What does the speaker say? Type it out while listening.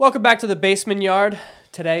Welcome back to the Basement Yard.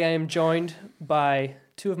 Today I am joined by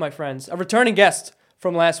two of my friends. A returning guest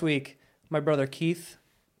from last week, my brother Keith.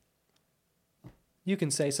 You can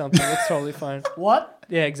say something. It's totally fine. What?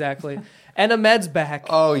 Yeah, exactly. And Ahmed's back.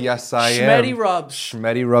 Oh, yes, I am. Schmetty Rubs.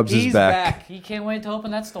 Schmetty Rubs He's is back. He can't wait to open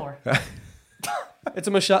that store. It's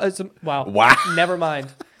a Michelle. Wow. Wow. Never mind.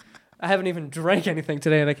 I haven't even drank anything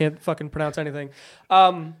today, and I can't fucking pronounce anything.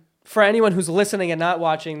 For anyone who's listening and not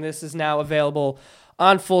watching, this is now available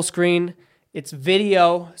on full screen. It's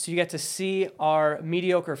video, so you get to see our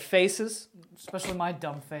mediocre faces. Especially my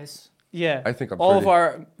dumb face. Yeah. I think I'm all pretty. of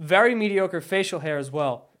our very mediocre facial hair as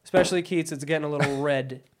well. Especially Keith's, it's getting a little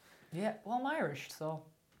red. Yeah, well, I'm Irish, so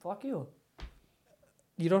fuck you.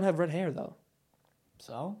 You don't have red hair, though.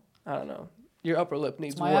 So? I don't know. Your upper lip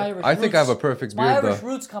needs My work. Irish I think I have a roots- perfect My beard, Irish though.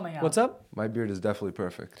 roots coming out. What's up? My beard is definitely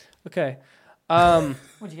perfect. Okay.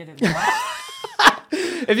 What'd you get it?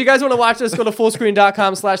 If you guys want to watch this, go to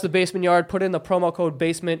fullscreen.com/thebasementyard, put in the promo code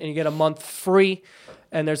BASEMENT, and you get a month free.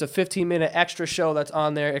 And there's a 15-minute extra show that's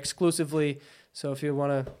on there exclusively. So if you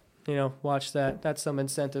want to, watch that, that's some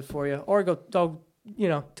incentive for you. Or go, tell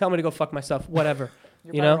me to go fuck myself, whatever.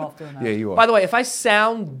 You're better off doing that. Yeah, you are. By the way, if I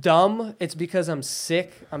sound dumb, it's because I'm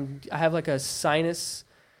sick. I have like a sinus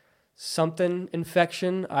something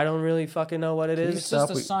infection. I don't really fucking know what it is. It's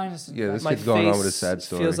just a Stop. sinus Yeah, this infection. kid's going on with a face sad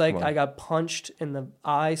story. feels like Come on. I got punched in the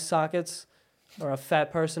eye sockets, or a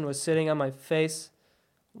fat person was sitting on my face.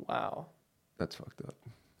 Wow. That's fucked up.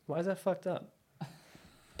 Why is that fucked up?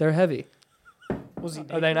 They're heavy. Was he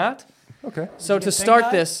Are they not? Okay. So Did to you start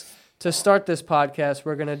think this podcast,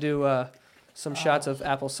 we're gonna do some shots of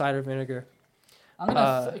apple cider vinegar. I'm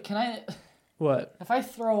gonna. Can I? What? If I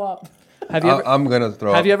throw up, Have you ever? I'm going to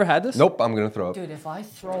throw up. Have you ever had this? Nope, I'm going to throw up. dude, if I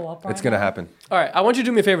throw up, right It's going to now, happen. All right. I want you to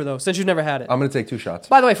do me a favor though, since you've never had it. I'm going to take 2 shots.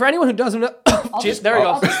 By the way, for anyone who doesn't know, there we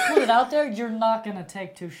I'll go. just put it out there. You're not gonna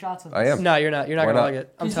take 2 shots of this. I am. No, you're not. You're not Why gonna not? like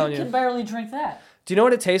it. I'm 'Cause telling you you. can barely drink that. Do you know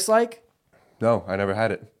what it tastes like? No, I never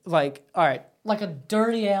had it. Like, all right. Like a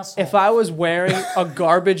dirty asshole. If I was wearing a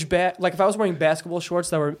garbage bag, like if I was wearing basketball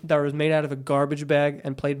shorts that were made out of a garbage bag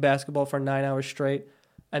and played basketball for 9 hours straight,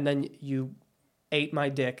 and then you ate my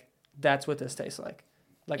dick, that's what this tastes like.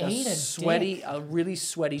 Like Ate a really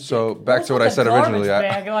sweaty dick. So, back to what I What's said with the originally.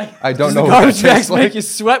 garbage bag? Like, I don't Does know the what that garbage bags tastes make like. you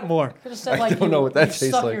sweat more. could have said like don't know what that you tastes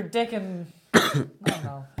stuck like. your dick in. I don't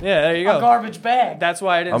know. Yeah, there you A go. garbage bag. That's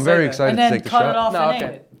why I didn't I'm say very that. excited and to then take the cut shot. it off No, and ate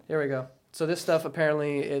okay. it. Here we go. So this stuff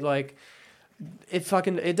apparently it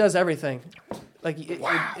does everything. Like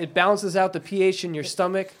it balances out the pH in your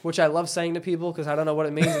stomach, which I love saying to people because I don't know what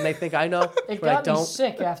it means and they think I know, It but I got me don't.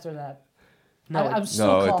 sick after that. No, I'm it- still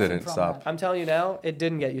No, it coughing didn't. from Stop. that. I'm telling you now, it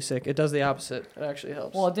didn't get you sick. It does the opposite. It actually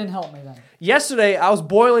helps. Well, it didn't help me then. Yesterday, I was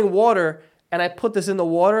boiling water and I put this in the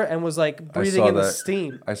water and was like breathing saw in the that.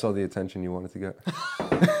 steam. I saw the attention you wanted to get.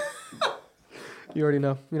 You already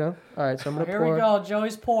know, All right, so I'm gonna Here pour. we go.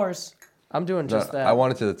 Joey's pours. I'm doing No, just that. I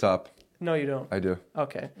want it to the top. No, you don't. I do.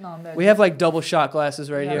 Okay. No, man, We have like double shot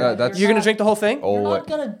glasses right Yeah, here. Yeah, that's- You're gonna drink the whole thing? You're Oh, not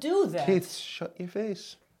gonna do that. Keith, shut your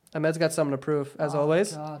face. Ahmed's got something to prove, as Oh,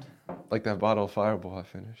 always. God. Like that bottle of Fireball I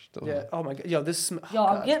finished. Oh, Yeah. Oh my god. Yo, this. Yo,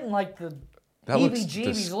 I'm getting like the That looks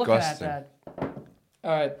heebie-jeebies looking at disgusting. that.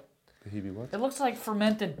 All right. The Hebe what? It looks like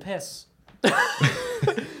fermented piss.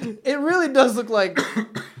 It really does look like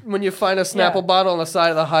when you find a Snapple Yeah. bottle on the side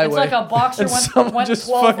of the highway. It's like a boxer and someone went just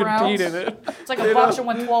 12 fucking rounds. peed in it. It's like a boxer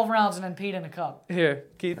went 12 rounds and then peed in a cup. Here,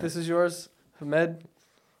 Keith, this is yours. Ahmed,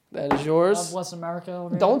 that is God yours. bless America. Over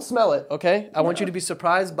here. Don't smell it, okay? I want you to be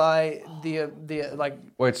surprised by the like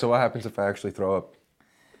Wait, so what happens if I actually throw up?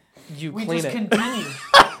 you We clean just it. continue.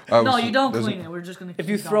 Oh, No, so you don't there's a- clean it. We're just gonna. If keep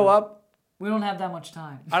you throw going. up, we don't have that much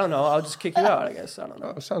time. I don't know. I'll just kick you out. I guess I don't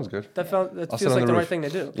know. Oh, sounds good. That I'll sit feels on like the the right roof. thing to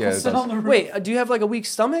do. Yeah, it Sit does. on the roof. Wait, do you have like a weak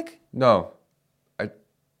stomach? No.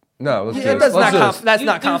 No, let's do Yeah, this. that's Let's not do this. that's You-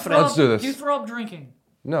 not you throw confident. Let's do up- this. You throw up drinking.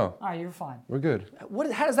 No, All right, you're fine. we're good.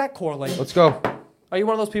 How does that correlate? Let's go. Are you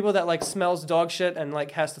one of those people that like smells dog shit and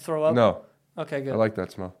like has to throw up? No, Okay, good. I like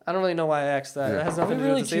that smell. I don't really know why I asked that. Yeah. It has Are we nothing to do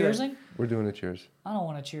really with this either. cheersing? We're doing a cheers. I don't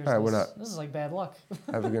want to cheers. All right, this. we're not. This is like bad luck.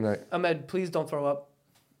 Have a good night. Ahmed, please don't throw up.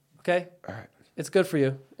 Okay? All right. It's good for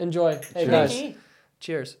you. Enjoy. Hey Cheers. guys. Ricky,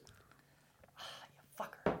 Cheers.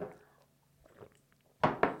 fucker.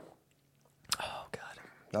 Oh god.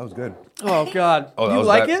 That was good. Oh god. Oh, that you was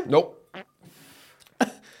like bad. it? Nope.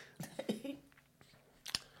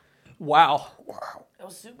 Wow. Wow. That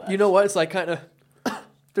was super. You know what? It's like kind of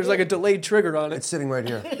there's like a delayed trigger on it. It's sitting right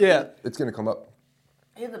here. Yeah. It's gonna come up.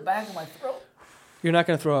 Hit the back of my throat. You're not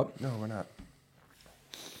going to throw up. No, we're not.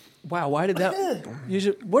 Wow, why did that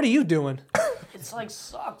What are you doing? It's like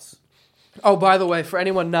sucks. Oh, by the way, for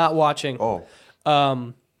anyone not watching, Oh,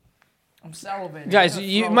 I'm salivating. Guys, I'm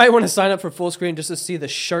gonna you throw might up. want to sign up for Full Screen just to see the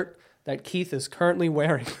shirt that Keith is currently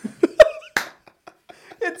wearing.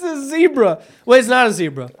 It's a zebra. Wait, it's not a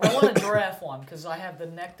zebra. I want a giraffe one because I have the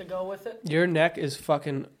neck to go with it. Your neck is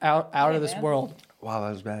fucking out Hey, of this man. world. Wow,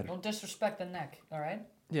 that was bad. Don't disrespect the neck, all right?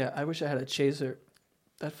 Yeah, I wish I had a chaser.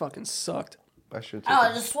 That fucking sucked. I should. Ow,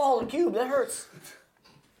 I just swallowed a cube. That hurts.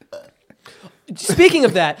 Speaking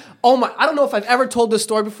of that, oh my, I don't know if I've ever told this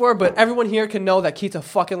story before, but everyone here can know that Keith's a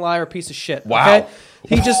fucking liar, piece of shit. Wow. Okay?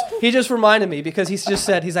 He just reminded me because he's just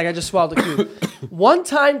said, he's like, I just swallowed a cube. One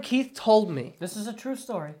time Keith told me, This is a true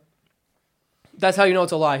story. that's how you know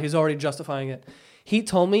it's a lie. He's already justifying it. He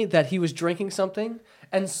told me that he was drinking something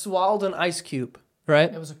and swallowed an ice cube,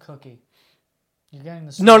 right? It was a cookie. You're getting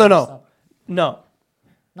the No. mixed up. No.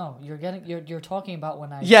 No, you're talking about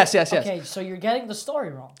when I. Yes. Okay, so you're getting the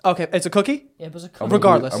story wrong. Okay, it's a cookie? It was a cookie.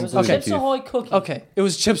 Regardless. It was Okay. a Chips Ahoy cookie. Okay, it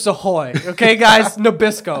was Chips Ahoy. Okay, guys?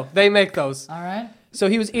 Nabisco. They make those. All right. So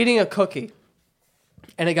he was eating a cookie,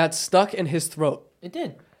 and it got stuck in his throat. It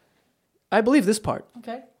did. I believe this part.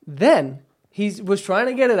 Okay. Then he was trying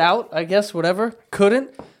to get it out, I guess, whatever,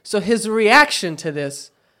 couldn't. So his reaction to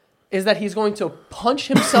this is that he's going to punch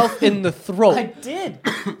himself in the I throat did.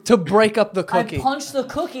 to break up the cookie. I punched the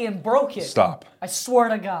cookie and broke it. Stop. I swear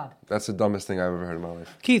to God. That's the dumbest thing I've ever heard in my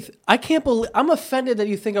life. Keith, I can't believe, I'm offended that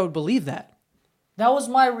you think I would believe that. That was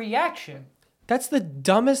my reaction. That's the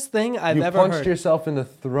dumbest thing I've You ever punched heard. yourself in the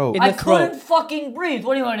throat. In I the throat. couldn't fucking breathe.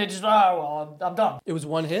 What do you want to just? Oh well, I'm done. It was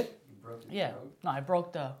one hit. Yeah. No, I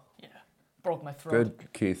broke my throat.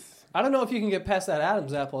 Good, Keith. I don't know if you can get past that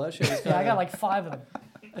Adam's apple. That shit is Yeah, I got like 5 of them.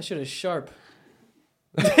 that shit is sharp.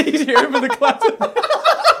 You hear him in the class.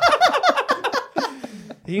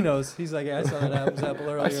 He knows. He's like, yeah, I saw that Adam's apple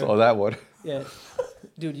earlier. I saw that one. Yeah,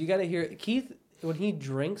 dude, you gotta hear it. Keith. When he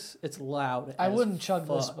drinks, it's loud. I as wouldn't chug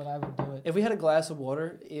this, fuck. but I would do it. If we had a glass of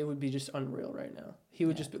water, it would be just unreal right now. He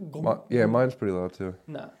would just be, Yeah, mine's pretty loud too.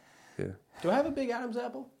 Nah. Yeah. Do I have a big Adam's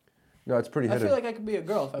apple? No, it's pretty I hidden. feel like I could be a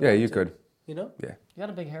girl if I Yeah, wanted you to. could. You know? Yeah. You got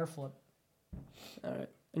a big hair flip. All right.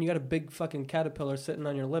 And you got a big fucking caterpillar sitting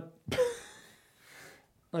on your lip.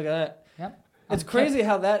 Look at that. Yep. It's crazy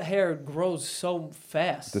how that hair grows so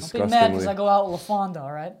fast. Don't be mad because Disgustingly. I go out with LaFonda,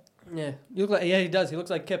 all right? Yeah. You look like, yeah, he does. He looks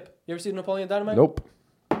like Kip. You ever seen Napoleon Dynamite? Nope.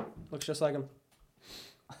 Looks just like him.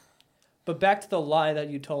 But back to the lie that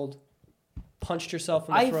you told. Punched yourself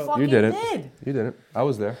in the I throat. fucking You didn't. did. You didn't. I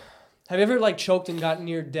was there. Have you ever like choked and gotten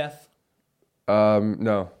near death?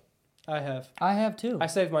 No. I have. I have too, I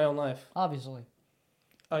saved my own life. obviously.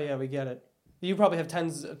 Oh yeah, we get it. You probably have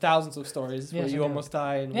tens of thousands of stories where Yes, I you do. almost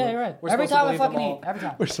die. And Yeah, we're- you're right. we're Every supposed to time I believe them fucking all. eat. Every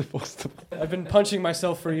time. We're supposed to. I've been punching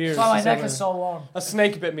myself for years. That's why my to neck save is so long. A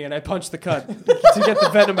snake bit me and I punched the cut to get the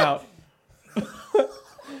venom out.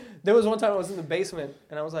 There was one time I was in the basement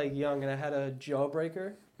and I was like young and I had a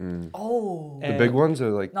jawbreaker. Oh. The big ones are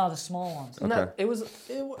like. No, the small ones. Okay. It was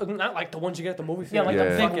not like the ones you get at the movie Yeah, theater. like Yeah. the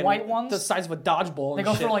big Fucking white ones. The size of a dodgeball. They and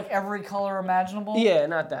go shit. for like every color imaginable. Yeah,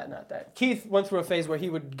 not that. Keith went through a phase where he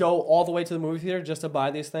would go all the way to the movie theater just to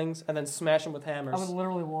buy these things and then smash them with hammers. I would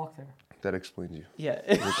literally walk there. That explains you. Yeah.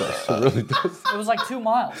 It really does. It was like 2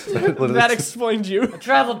 miles. That explained you. I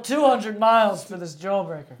traveled 200 miles for this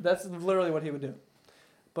jawbreaker. That's literally what he would do.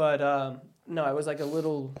 But no, I was like a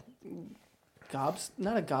little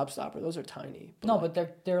not a gobstopper. Those are tiny. No, like-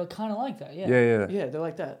 but they're kind of like that. Yeah. Yeah. yeah, they're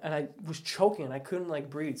like that. And I was choking and I couldn't like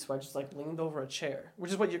breathe, so I just like leaned over a chair,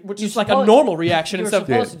 which is You're is like a supposed- normal reaction you're instead of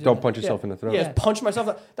supposed to do Don't that. punch yourself in the throat. yeah, punch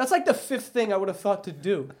myself. That's like the 5th thing I would have thought to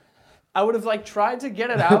do. I would have like tried to get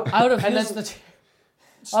it out. I would have and used then the.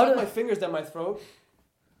 stuck would've- my fingers down my throat.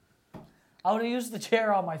 I would have used the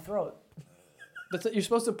chair on my throat. You're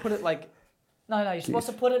supposed to put it like. No, you're supposed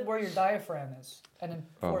to put it where your diaphragm is, and then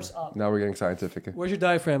force up. Now we're getting scientific. Where's your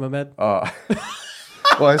diaphragm, Ahmed? Well,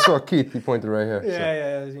 I saw Keith. He pointed right here.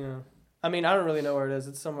 Yeah, you know. I mean, I don't really know where it is.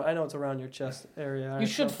 It's somewhere. I know it's around your chest area. You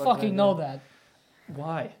should fucking know that.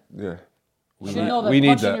 Why, So, yeah. You should know that we need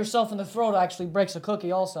punching that. yourself in the throat actually breaks a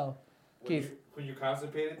cookie. Also. Keith? When you're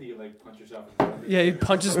constipated, do you like punch yourself in the Yeah, he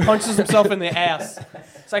punches himself in the ass.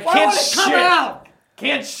 It's like, Why can't would it come shit. out?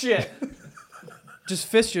 Can't shit. Just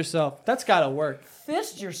fist yourself. That's gotta work.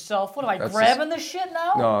 Fist yourself. What am I That's grabbing the shit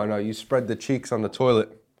now? No. You spread the cheeks on the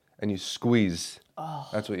toilet and you squeeze. Oh.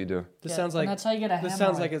 That's what you do. This Yeah, sounds and like that's how you get a this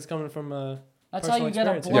sounds hemorrhoid. like it's coming from That's how you get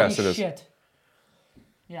a experience. bloody Yes, it is. shit.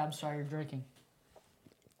 Yeah, I'm sorry, you're drinking.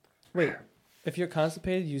 Wait, if you're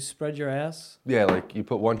constipated, you spread your ass. Yeah, like you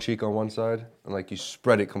put one cheek on one side and like you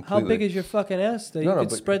spread it How completely. big is your fucking ass that you No, could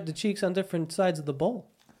but- spread the cheeks on different sides of the bowl?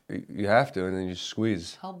 You have to, and then you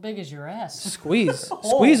squeeze. How big is your ass? Squeeze,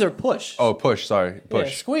 squeeze or push. Oh, push. Sorry, Yeah,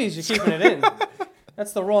 push. squeeze. You're keeping it in.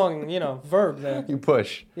 That's the wrong, verb there. You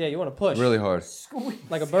push Yeah, you want to push. really hard.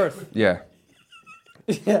 Like a birth. Yeah.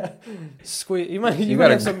 Yeah. Squeeze. You might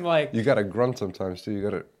gotta- have some like You gotta grunt sometimes too. You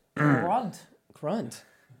gotta. Grunt. grunt.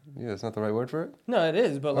 Yeah, that's not the right word for it. No, it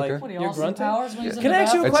is, but like Okay. What are you, you're Austin grunting. Powers when he's in Can the I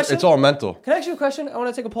ask you a bathroom? question? It's all mental. Can I ask you a question? I want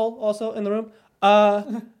to take a poll also in the room.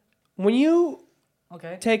 When you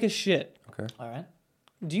Okay. take a shit, All right.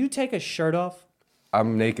 do you take a shirt off?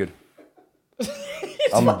 I'm naked.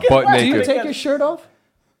 I'm butt Do you naked. take your shirt off?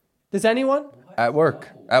 Does anyone? At work,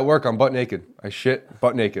 I'm butt naked. I shit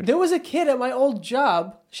butt naked. There was a kid at my old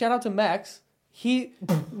job. Shout out to Max. He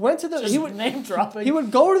went to the. Just He would name dropping. he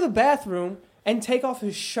would go to the bathroom and take off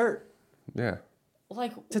his shirt Yeah.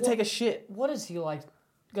 like to take a shit. What is he like?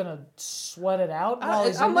 Gonna sweat it out while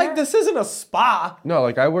he's I'm in like, there? this isn't a spa, No,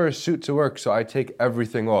 like I wear a suit to work, so I take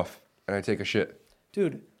everything off and I take a shit,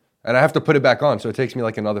 dude. and I have to put it back on, so it takes me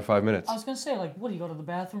like another 5 minutes, I was gonna say, like, what do you go to the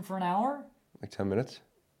bathroom for an hour? like 10 minutes.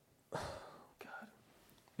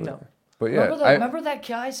 No. But yeah, Remember that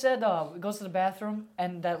guy said goes to the bathroom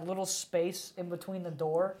and that little space in between the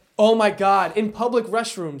door. Oh my God! In public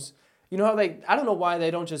restrooms, you know how I don't know why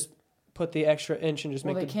they don't just put the extra inch and just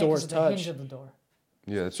Well, make they the can't doors because of the hinge touch. of the door.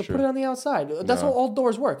 yeah, that's So true. put it on the outside. That's No. how all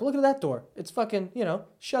doors work. Look at that door. It's fucking,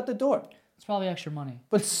 shut the door. It's probably extra money.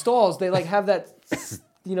 But stalls, they like have that,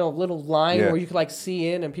 little line Yeah. where you can like see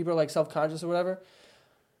in and people are like self-conscious or whatever.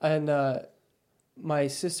 And my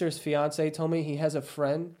sister's fiance told me he has a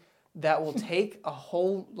friend that will take a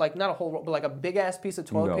whole, like not a whole roll, but like a big ass piece of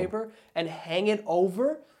toilet No. paper and hang it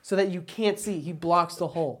over so that you can't see. He blocks the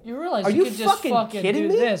hole. You realize Are you you could just fucking fucking kidding do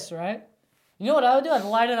me? this, right? You know what I would do? I'd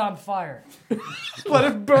light it on fire. Let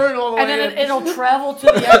it burn all the And then it'll travel to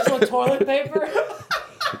the actual toilet paper.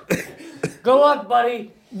 Good luck,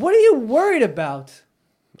 buddy. What are you worried about?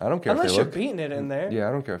 I don't care Unless if they you're look. beating it in there. Yeah,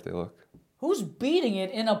 I don't care if they look. Who's beating it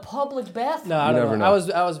in a public bathroom? No, I You don't never know.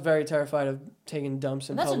 know. I was very terrified of taking dumps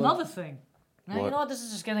in And that's public. another thing. Now, you What? know what? This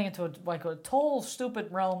is just getting into a total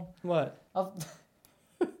stupid realm What? of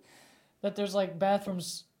that there's like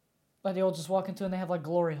bathrooms that you'll just walk into and they have like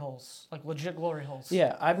glory holes, like legit glory holes.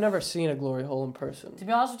 Yeah, I've never seen a glory hole in person. To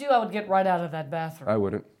be honest with you, I would get right out of that bathroom. I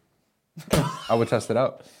wouldn't. I would test it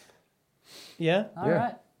out. Yeah? All yeah.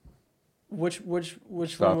 right. Which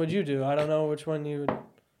Stop. one would you do? I don't know which one you would.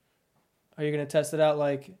 Are you gonna test it out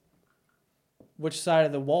like? Which side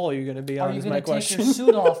of the wall are you gonna be on? Are you Is going my to take question. your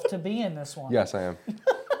suit off to be in this one? Yes, I am.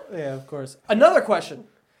 Yeah, of course. Another question.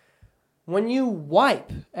 When you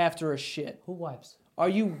wipe after a shit, Who wipes? are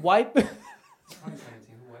you wipe?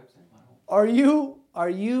 Are you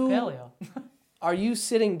Paleo. are you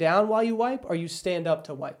sitting down while you wipe? Or you stand up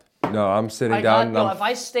to wipe? No, I'm sitting I down. got, and no, I'm, if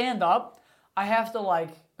I stand up, I have to like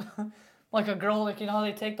a girl, like, you know how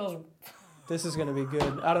they take those. This is gonna be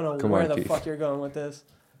good. I don't know Come where on, the Keith. fuck you're going with this.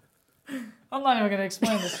 I'm not even gonna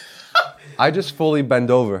explain this. I just fully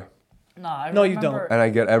bend over No, you don't. and I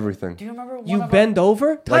get everything. Do you remember one You of bend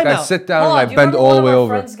over? Like Time I out. sit down Hold on, and do I you bend remember all one the of way our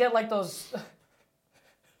over. Friends get like those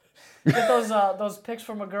those pics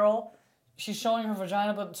from a girl. She's showing her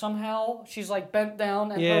vagina, but somehow she's like bent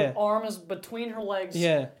down and Yeah. her arm is between her legs.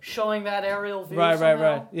 Yeah. Showing that aerial view. Right.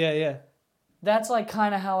 somehow. Yeah, yeah. That's like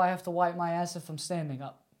kind of how I have to wipe my ass if I'm standing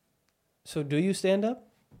up. So do you stand up?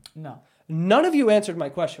 No. None of you answered my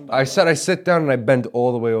question. By I the way. said I sit down and I bend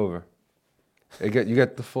all the way over. You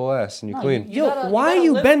get the full ass and you No, clean. you Yo, gotta- you why are gotta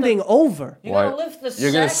you lift bending the- over? You Why? gotta lift the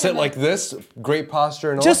You're gonna sack sit and like then- this, great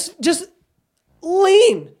posture and all. Just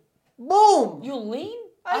lean. Boom. You lean?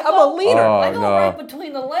 I'm a leaner. Oh, I go no. right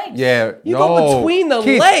between the legs. Yeah, You no. go between the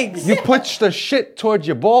Keith, legs. You push the shit towards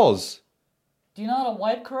your balls. Do you know how to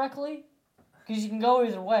wipe correctly? Because you can go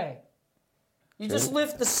either way. You just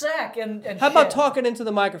lift the sack and How about shit. talking into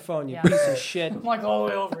the microphone, you Yeah. piece of shit? I'm like all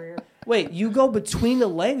the way over here. Wait, you go between the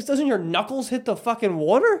legs? Doesn't your knuckles hit the fucking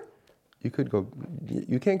water? You could go.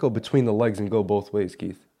 You can't go between the legs and go both ways,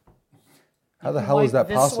 Keith. How the You hell is wipe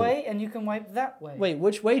that possible? This way and you can wipe that way. Wait,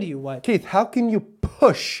 which way do you wipe? Keith, how can you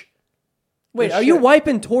push? Wait, the are you shit?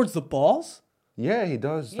 wiping towards the balls? Yeah, he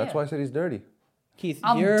does. That's Yeah. why I said he's dirty. Keith,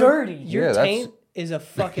 I'm your, dirty. Your Yeah, that's- taint is a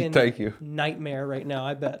fucking Thank you. nightmare right now,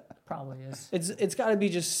 I bet. Probably is. It's got to be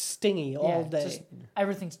just stingy all Yeah, day. just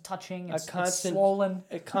everything's touching. It's constant- swollen.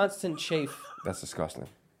 A constant chafe. That's disgusting.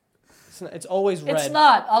 It's always red. It's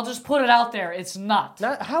not. I'll just put it out there. It's not.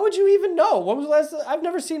 How would you even know? When was the last? I've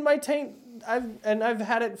never seen my taint. I've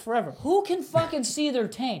had it forever. Who can fucking see their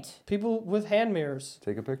taint? People with hand mirrors.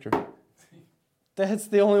 Take a picture. That's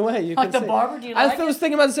the only way you Like can the see. barber? Do you I like was it?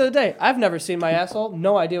 thinking about this the other day. I've never seen my asshole.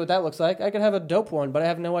 No idea what that looks like. I could have a dope one, but I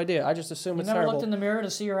have no idea. I just assume You it's never terrible. looked in the mirror to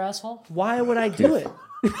see your asshole? Why would I do it?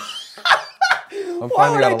 I'm Why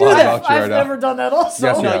finding would out I a do lot that? about you I've right never now. done that also.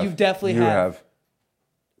 Yes, No, have. you definitely You have.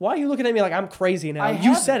 Why are you looking at me like I'm crazy now? I You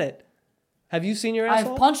haven't. said it. Have you seen your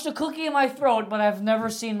asshole? I've punched a cookie in my throat, but I've never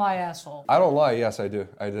seen my asshole. I don't lie. Yes, I do.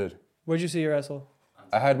 I did. Where'd you see your asshole?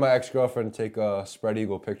 I had my ex-girlfriend take a spread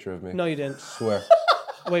eagle picture of me. No, you didn't. Swear.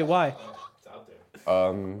 Wait, why? It's out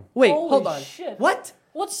there. Wait, Holy hold on. shit. What?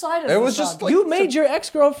 What side is It this was just on? like- You made your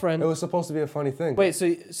ex-girlfriend. It was supposed to be a funny thing. Wait,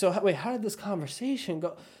 wait, how did this conversation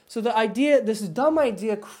go? So the idea, this dumb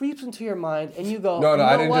idea creeps into your mind and you go, No, you know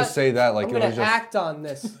I didn't what? just say that. Like I'm it going was to just. act on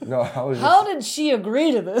this. No, I was just. How did she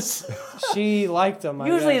agree to this? She liked him, I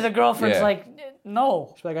Usually guess. the girlfriend's Yeah. like,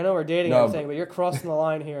 no. She's like, I know we're dating No, and everything, but you're crossing the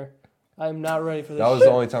line here. I'm not ready for this That was shit.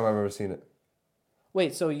 the only time I've ever seen it.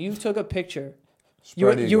 Wait, so you took a picture.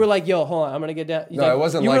 Spread You eagle. were like, yo, hold on, I'm going to get down. No, it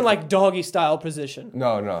wasn't You were in like- like doggy style position.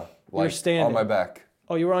 No. were Like standing. on my back.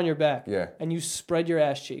 Oh, you were on your back. Yeah. And you spread your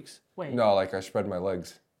ass cheeks. Wait. No, like I spread my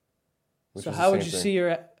legs. Which So is how the would same you thing. see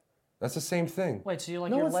your... That's the same thing. Wait, so you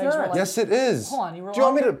like No, your it's legs were not. like... Yes, it is. Hold on, you were Do you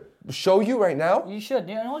want me on- to show you right now? You should.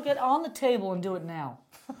 You know what? Get on the table and do it now.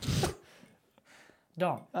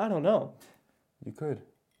 Don't. I don't know. You could.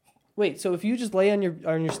 Wait, so if you just lay on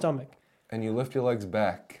your stomach, And you lift your legs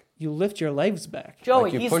back. you lift your legs back. Joey,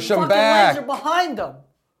 Like you his push 'em fucking back. legs are behind him.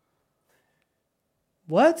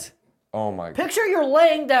 What? Oh my god. Picture you're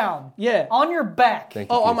laying down. Yeah. On your back.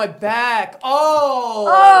 Thank you. Oh, on Keith. my back. Oh.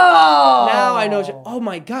 Oh! Now I know. Oh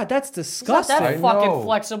my God, that's He's not disgusting. that I fucking know.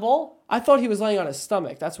 flexible. I thought he was laying on his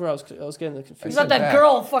stomach. That's where I was getting the He's confusion. not that back.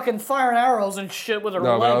 girl fucking firing arrows and shit with her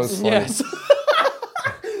No, but I legs. was funny. Yes.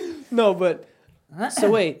 No, but so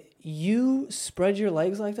wait, you spread your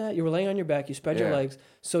legs like that? You were laying on your back. You spread your Yeah. legs.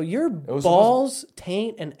 So your was balls,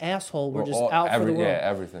 taint, and asshole were We're just all- out for the world. Yeah,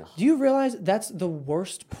 everything. Do you realize that's the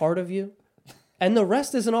worst part of you, and the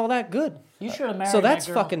rest isn't all that good? You should have married So that's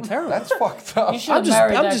that girl. fucking terrible. That's fucked up. You should have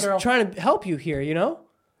married I'm that just girl. trying to help you here. You know.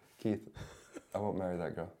 Keith, I won't marry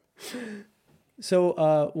that girl.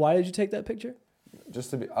 So why did you take that picture?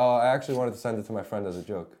 Just to be. Oh, I actually wanted to send it to my friend as a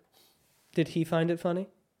joke. Did he find it funny,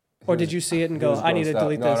 or did you see it and He go, was "I need to grossed out.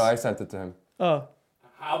 delete No, this"? no, I sent it to him. Oh,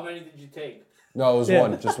 How many did you take? No, it was Yeah.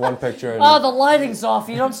 one. Just one picture. And Oh, the lighting's off.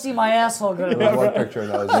 You don't see my asshole good it was enough. one picture,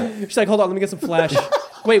 and that was it. she's like, "Hold on, let me get some flash."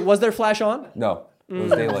 Wait, was there flash on? No, it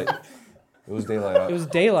was daylight. It was daylight out. It was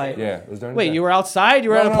daylight. Yeah, it was during the Wait, day. you were outside?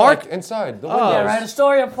 You were No, at a no, park? like inside the Oh. windows. Yeah, right.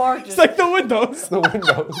 Astoria Park. It's Just, like the windows. The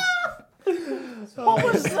windows. what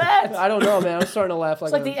was that? I don't know, man. I'm starting to laugh like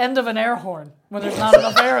It's like that. the end of an air horn when there's not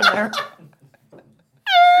enough air in there.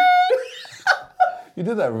 You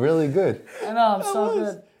did that really good. I know, I'm so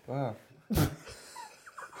good. Wow.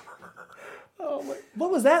 Oh my!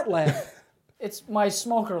 What was that laugh? It's my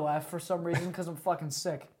smoker laugh for some reason because I'm fucking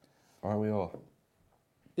sick. Aren't we all?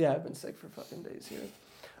 Yeah, I've been sick for fucking days here.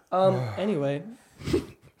 Anyway,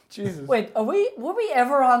 Jesus. Wait, were we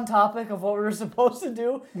ever on topic of what we were supposed to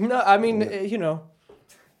do? No, I mean, you know,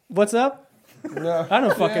 what's up? No. I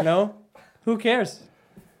don't fucking know. Who cares?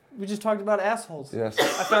 We just talked about assholes. Yes.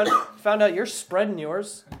 I found out you're spreading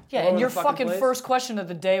yours. Yeah, all and over your the fucking place. first question of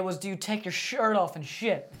the day was, do you take your shirt off and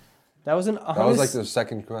shit? That was an That was like the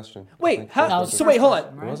second question. I Wait, think. how? That was So the wait, first hold on.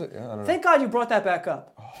 question, What right? was it? Yeah, I don't know. Thank God you brought that back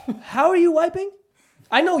up. How are you wiping?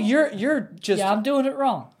 I know you're just Yeah, I'm doing it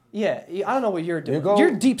wrong. yeah. I don't know what you're doing. You go-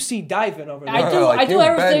 You're deep sea diving over there. I do. like I do you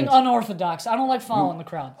everything bend. unorthodox. I don't like following the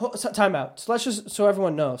crowd. Time out. So let's just so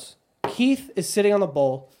everyone knows. Keith is sitting on the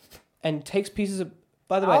bowl and takes pieces of.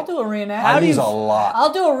 By the way, I'll do a reenactment. How I do use you- a lot.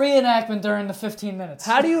 I'll do a reenactment during the 15 minutes.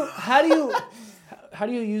 how do you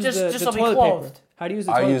use Just the so be toilet clothed. paper? How do you use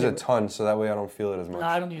the I toilet use a paper? ton, so that way I don't feel it as much. No,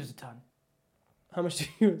 I don't use a ton. How much do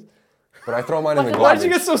you use? But I throw mine in the Why garbage. did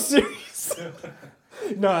you get so serious?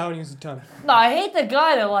 No, I don't use a ton. No, I hate the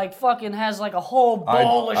guy that like fucking has like a whole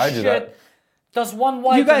bowl of I do shit. that. Does one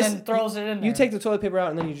wipe You guys and then throws it in there. You take the toilet paper out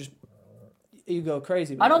and then you go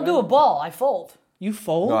crazy. I don't do a ball. I fold. You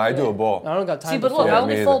fold? No, I do a ball. I don't got time See, to but look, fold. Yeah, I me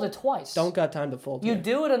only either. fold it twice. Don't got time to fold. You yet.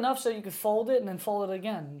 do it enough so you can fold it and then fold it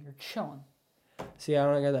again. And you're chilling. See, I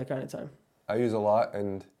don't got that kind of time. I use a lot,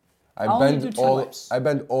 and I only bend do two all. wipes. I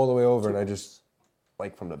bend all the way over, and I just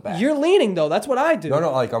like from the back. You're leaning though. That's what I do.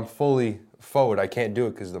 No, like I'm fully forward. I can't do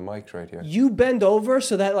it because the mic's right here. You bend over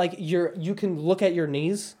so that like you can look at your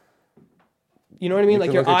knees. You know what I mean? You Like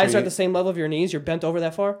can your look at your eyes are at knee- the same level of your knees. You're bent over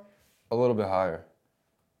that far. A little bit higher,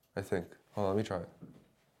 I think. Hold on, let me try it.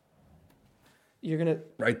 You're gonna.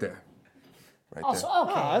 Right there. Right Oh, there. so,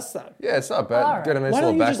 okay. Oh, that's not. Yeah, it's not bad. All right. Get a nice Why little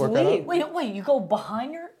don't you back just workout. lean? Wait, you go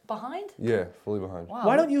behind behind? Yeah, fully behind. Wow.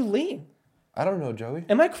 Why don't you lean? I don't know, Joey.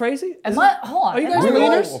 Am I crazy? Hold on. Are you am guys I really-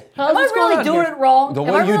 leaners? Am I What's going really on doing here? it wrong? The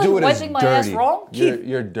Am way I you really do it is wiping my ass dirty. wrong?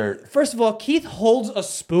 You're dirt. First of all, Keith holds a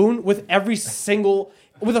spoon with every single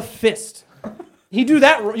with a fist. You do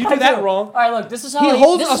that wrong. All right, look. This is how He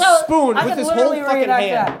holds this is a how- spoon I with can his literally whole fucking reenact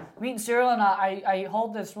hand. that. I'm eating cereal and I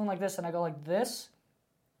hold the spoon like this and I go like this.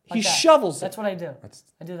 He Like that. shovels it. That's what I do.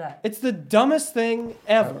 I do that. It's the dumbest thing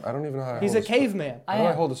ever. I don't even know how. He's a caveman. How do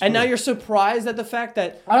I hold a spoon? And now you're surprised at the fact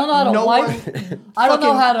that I don't know how to no wipe. one I don't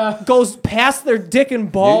know fucking how to. goes past their dick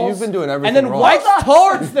and balls. You've been doing everything and then wrong. wipes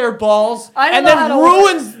towards their balls I don't and know then how to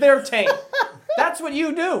ruins their taint. That's what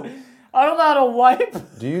you do. I don't know how to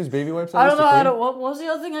wipe. Do you use baby wipes? I don't know how to. clean? What was the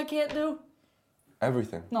other thing I can't do?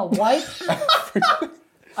 Everything. No, wipe.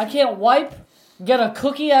 I can't wipe. Get a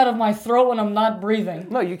cookie out of my throat when I'm not breathing.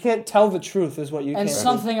 No, you can't tell the truth is what you And can't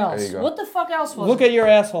something There else. you go. What the fuck else was Look it? at your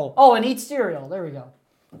asshole. Oh, and eat cereal. There we go.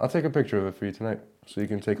 I'll take a picture of it for you tonight, so you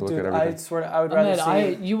can take a look Dude, at I everything. swear I would rather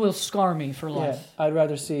Ahmed, see... you will scar me for Yeah, life. I'd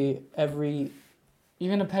rather see every...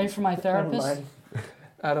 You're gonna pay for my Never therapist? mind.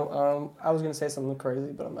 I don't... I was going to say something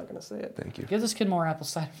crazy, but I'm not going to say it. Thank you. Give this kid more apple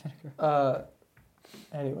cider vinegar.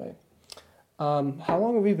 Anyway. How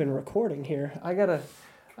long have we been recording here? I gotta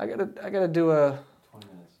do a... 20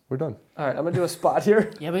 minutes. We're done. All right, I'm going to do a spot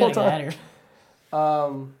here. Yeah, we gotta Hold get on. out of here.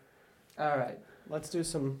 All right, let's do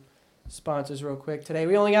some sponsors real quick today.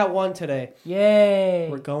 We only got one today. Yay!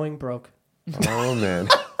 We're going broke. Oh man.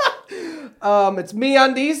 It's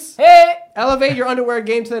MeUndies. Hey! Elevate your underwear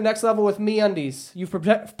game to the next level with MeUndies. You've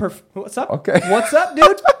what's up? Okay. What's up,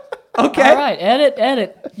 dude? Okay. All right,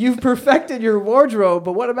 edit. You've perfected your wardrobe,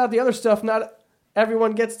 but what about the other stuff not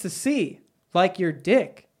everyone gets to see? Like your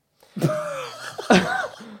dick.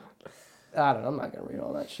 I don't know. I'm not going to read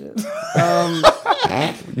all that shit.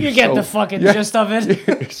 You get the fucking gist of it.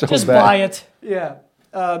 You're so Just bad. buy it. Yeah.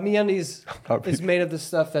 MeUndies Not is reading. made of this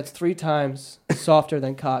stuff that's 3 times softer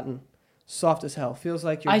than cotton. Soft as hell. Feels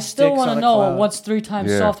like your I still dick's want on to a know cloud. what's 3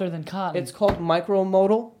 times Yeah. softer than cotton. It's called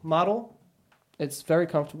model. It's very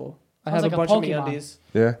comfortable. I Sounds have like a a bunch of Pokemon. MeUndies.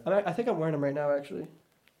 Yeah. I think I'm wearing them right now, actually.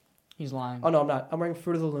 He's lying. Oh, no, I'm not. I'm wearing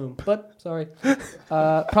Fruit of the Loom. But, sorry.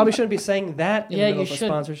 Probably shouldn't be saying that in Yeah, the middle you of a should.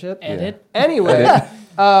 sponsorship. Edit. Anyway,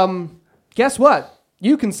 guess what?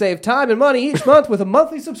 You can save time and money each month with a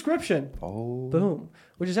monthly subscription. Oh. Boom.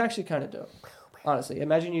 Which is actually kind of dope. Honestly,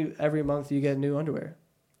 imagine every month you get new underwear.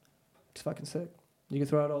 It's fucking sick. You can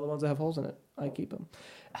throw out all the ones that have holes in it. I keep them.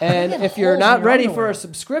 And get if you're holes in not your ready underwear? for a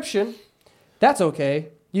subscription, that's okay.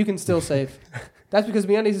 You can still save. That's because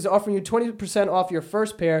MeUndies is offering you 20% off your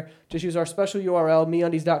first pair. Just use our special URL,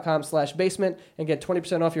 MeUndies.com/basement, and get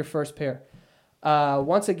 20% off your first pair.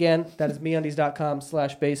 Once again, that is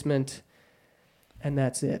MeUndies.com/basement, and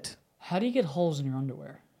that's it. How do you get holes in your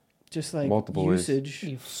underwear? Just like Multiple ways. usage.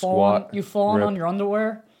 You Squat, falling rip. on your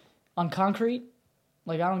underwear on concrete?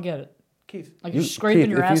 Like, I don't get it. Keith. Like, you're scraping Keith,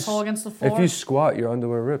 your if you asshole s- against the floor? If you squat, your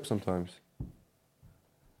underwear rips sometimes.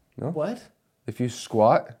 What? If you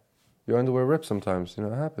squat, your underwear rips sometimes. You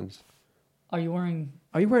know, it happens. Are you wearing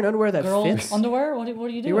Are you wearing underwear that girls' fits? underwear? What are you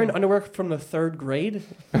doing? You wearing underwear from the 3rd grade?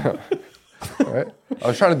 All right. I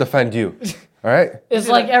was trying to defend you. All right. Is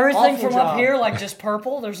did like an everything awful from up job. here like just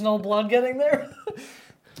purple? There's no blood getting there?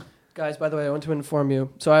 Guys, by the way, I want to inform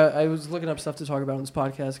you. So I was looking up stuff to talk about on this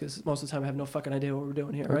podcast because most of the time I have no fucking idea what we're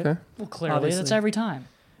doing here, right? Okay. Well, clearly. Obviously. That's every time.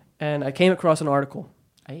 And I came across an article,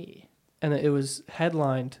 Hey. and it was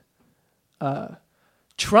headlined,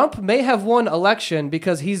 Trump may have won election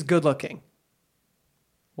because he's good looking.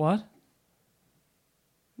 What?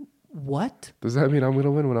 What? Does that mean I'm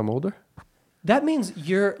gonna win when I'm older? That means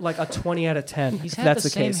you're like a 20 out of 10. He's if had that's the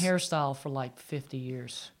same case. hairstyle for like 50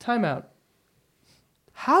 years. Time out.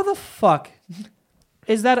 How the fuck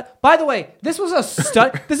is that? By the way, this was a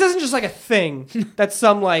study. This isn't just like a thing that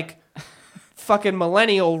some like fucking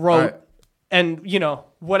millennial wrote All right. and, you know,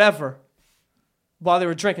 whatever, while they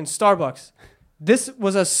were drinking Starbucks. This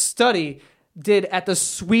was a study did at the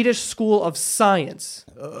Swedish School of Science.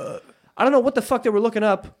 I don't know what the fuck they were looking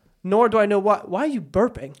up, nor do I know why. Why are you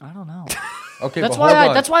burping? I don't know. Okay. That's but why hold I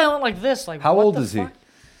on. that's why I went like this. Like, How what old the is he? fuck?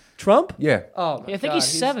 Trump? Yeah. Oh, my I think God, he's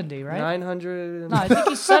 70, right? 900. No, I think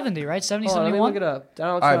he's 70, right? 70, Hold on, let me 71? look it up.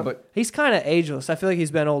 Donald All right, Trump. but- He's kind of ageless. I feel like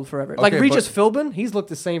he's been old forever. Like Okay, Regis but- Philbin, he's looked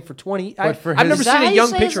the same for 20. But for I've his- never Is that seen how a you young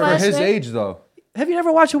say his picture of For last him. his name? age, though. Have you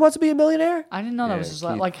never watched Who Wants to Be a Millionaire? I didn't know that Yeah, was his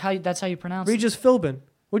Keith. like how that's how you pronounce it. Regis Philbin.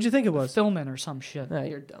 What'd you think it was? Philman or some shit. Nah,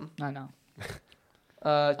 you're dumb. I know.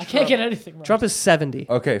 Trump, I can't get anything right. Trump is 70.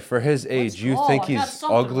 Okay, for his age, you Oh, think I got he's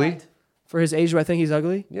something ugly? right. For his age, do I think he's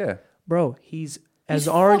ugly? Yeah. Bro, he's as He's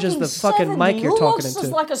orange as the fucking 70. mic you're Who talking looks into.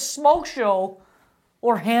 like a smoke show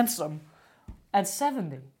or handsome at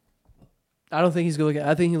 70? I don't think he's good looking.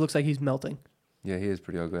 I think he looks like he's melting. Yeah, he is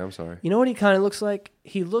pretty ugly. I'm sorry. You know what he kind of looks like?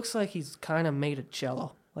 He looks like he's kind of made of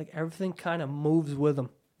jello. Like everything kind of moves with him.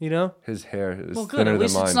 You know? His hair is Well, good. thinner At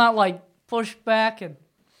least than mine. it's not like pushed back and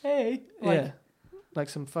hey. Like, Yeah. like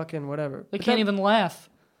some fucking whatever. They can't even laugh.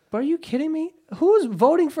 But are you kidding me? Who's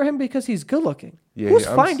voting for him because he's good looking? Yeah, Who's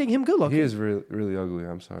finding him good looking? He is really, really ugly.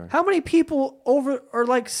 I'm sorry. How many people over are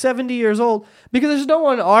like 70 years old? Because there's no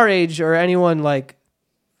one our age or anyone like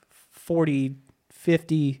 40,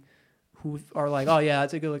 50 who are like, oh yeah,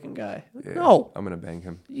 that's a good looking guy. Yeah, No. I'm gonna bang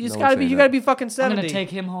him. You just No gotta one's be. You saying gotta that. be fucking 70. I'm gonna take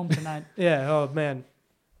him home tonight. Yeah. Oh man.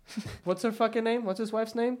 What's her fucking name? What's his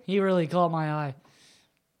wife's name? He really caught my eye.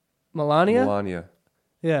 Melania. Melania.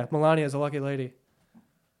 Yeah, Melania's a lucky lady.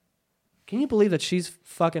 Can you believe that she's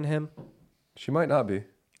fucking him? She might not be.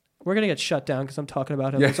 We're gonna get shut down because I'm talking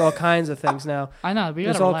about him. Yeah. There's all kinds of things now. I know. We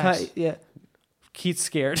There's gotta all relax. yeah. Keith's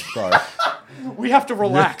scared. Sorry. We have to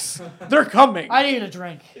relax. They're coming. I need a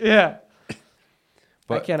drink. Yeah.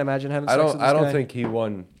 But I can't imagine having I sex don't. with this I don't guy. think he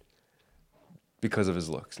won because of his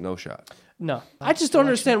looks. No shot. No, I just don't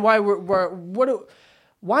understand why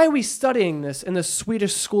why are we studying this in the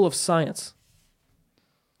Swedish School of Science?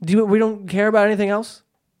 We don't care about anything else?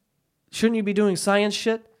 Shouldn't you be doing science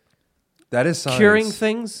shit? That is science. Curing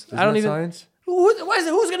things? Isn't I don't that even. Science? Who's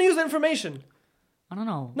going to use the information? I don't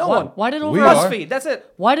know. No one. Why did We over are. BuzzFeed. That's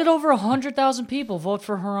it. Why did over 100,000 people vote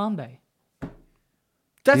for Harambe?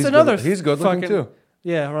 That's He's another. Good, he's good looking fucking- too.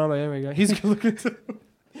 Yeah, Harambe. There we go. He's good looking too.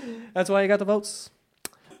 That's why he got the votes.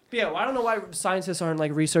 But yeah, well, I don't know why scientists aren't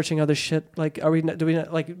like researching other shit. Like, do we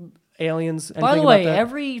not, like aliens? By the anything way, about that?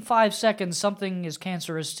 every 5 seconds something is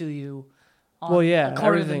cancerous to you. Well, yeah,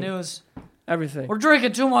 according everything. to the news. Everything. We're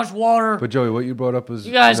drinking too much water. But Joey, what you brought up was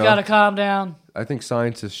You guys know, gotta calm down. I think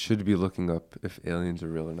scientists should be looking up if aliens are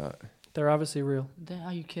real or not. They're obviously real.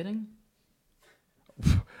 Are you kidding?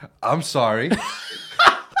 I'm sorry.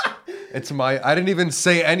 I didn't even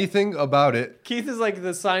say anything about it. Keith is like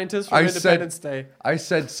the scientist from I Independence Day. I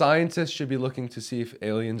said scientists should be looking to see if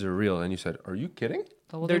aliens are real, and you said, "Are you kidding?"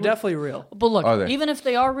 Well, They're definitely real. But look, Are they? even if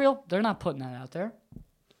they are real, they're not putting that out there.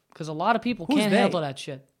 Because a lot of people Who's can't they? handle that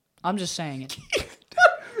shit. I'm just saying it.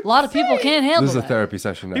 A lot of people can't handle This is a that. therapy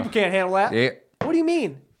session now. People can't handle that. Yeah. What do you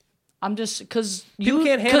mean? I'm just because People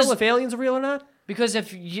can't handle if aliens are real or not? because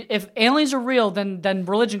if aliens are real, then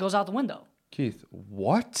religion goes out the window. Keith,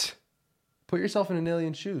 what? Put yourself in an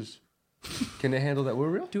alien's shoes. Can they handle that we're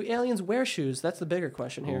real? Do aliens wear shoes? That's the bigger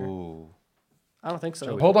question here. Ooh. I don't think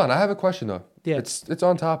so. Hold on, I have a question though. Yeah. It's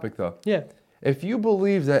on topic though. Yeah. If you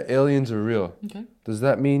believe that aliens are real, Okay. does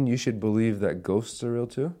that mean you should believe that ghosts are real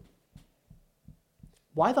too?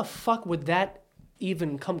 Why the fuck would that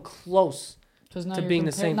even come close? Because now To you're being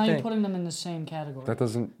the same now you're thing. putting them in the same category. That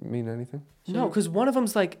doesn't mean anything. No, because one of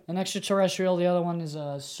them's like, An extraterrestrial, the other one is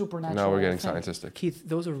a supernatural. Now we're getting thing. scientistic. Keith,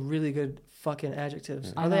 those are really good fucking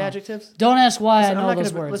adjectives. I Are they know. adjectives? Don't ask why Listen, I I'm know not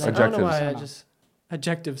those gonna- words. Listen, I I don't know why I don't know. just...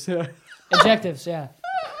 Adjectives. Yeah. Adjectives, yeah.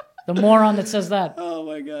 The moron that says that. Oh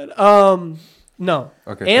my god. No.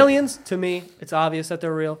 Okay. Aliens, to me, it's obvious that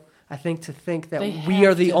they're real. I think that They we have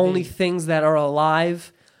are the to only be. things that are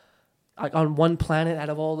alive like, on one planet out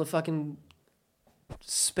of all the fucking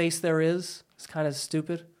space there is. It's kind of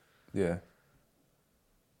stupid. Yeah.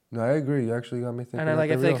 No, I agree. You actually got me thinking. And I that like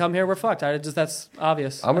if they're they real. come here, we're fucked. That's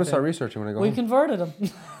obvious. I'm I gonna think. start researching when I go We home. converted them.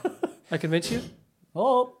 I convince you?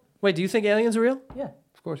 Oh, Wait, do you think aliens are real? yeah.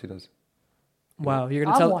 Of course he does. Wow, you're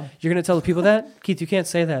I'm gonna one. tell the people that? Keith, you can't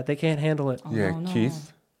say that. They can't handle it. Oh, Yeah, no.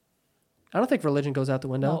 Keith. I don't think religion goes out the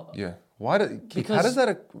window. No, Yeah. Why do Keith, how Because does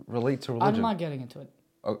that relate to religion? I'm not getting into it.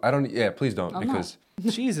 Oh, I don't. Yeah, please don't I'm because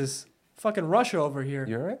Jesus. Fucking Russia over here.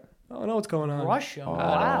 you're right. I don't know what's going on. Russia. Oh.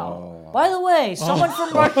 Wow. By the way, someone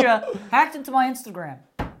from Russia hacked into my Instagram.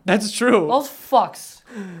 That's true. Those fucks.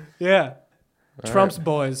 Yeah. All Trump's right.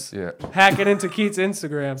 boys. Yeah. Hacking into Keith's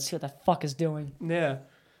Instagram. See what that fuck is doing. Yeah.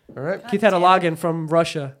 All right. Keith had a damn login from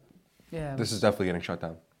Russia. Yeah. This is definitely getting shut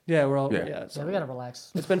down. Yeah, we're all. Yeah. Yeah. Yeah, we gotta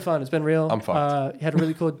relax. It's been fun. It's been real. I'm fucked. You had a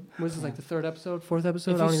really cool. What is this, like the third episode, fourth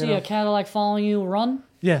episode? If I you don't even see know. a Cadillac following you, run.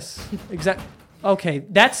 Yes, exactly. Okay,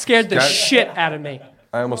 that scared the That- shit out of me.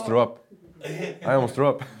 I almost threw up. I almost threw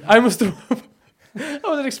up. I almost threw up. I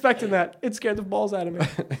wasn't expecting that. It scared the balls out of me.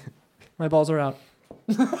 My balls are out.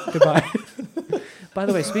 Goodbye. By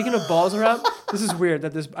the way, speaking of balls are out, this is weird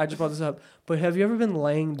that I just brought this up. But have you ever been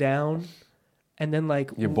laying down and then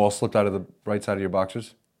like Your ball slipped out of the right side of your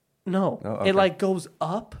boxers. no, Oh, okay. it like goes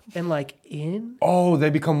up and like in? Oh, they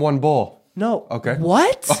become one ball. No. Okay.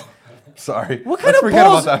 What? Sorry. What kind Let's of forget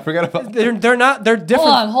balls- about that. Forget about. They're not. They're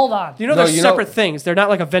different. Hold on. You know, No, they're you know- separate things. They're not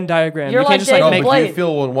like a Venn diagram. You're You like can't just like David No, make. but do you Blaine.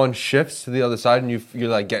 feel when one shifts to the other side and you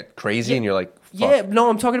like get crazy and you're like, fuck. Yeah, no,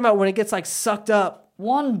 I'm talking about when it gets like sucked up.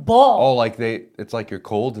 One ball. Oh, like it's like you're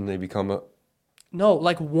cold and they become a. No,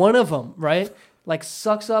 like one of them, right? Like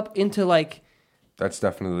sucks up into like That's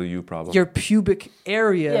definitely you problem. your pubic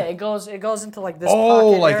area. Yeah, it goes into like this.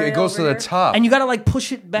 Oh, pocket like area it goes to over the here. top. And you gotta like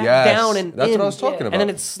push it back Yes, down and that's in. what I was talking about. And then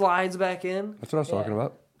it slides back in. That's what I was talking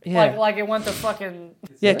about. Yeah. Like it went to fucking.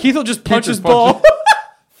 Yeah, Keith will just punch his just ball.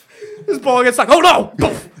 His ball gets like, oh no!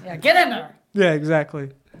 Yeah, get in there. Yeah, exactly.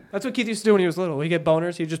 That's what Keith used to do when he was little. He'd get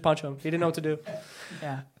boners, he'd just punch him. He didn't know what to do.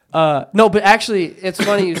 Yeah. No, but actually, it's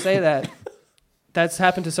funny you say that. That's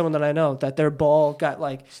happened to someone that I know, that their ball got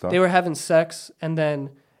like, Stuck? they were having sex, and then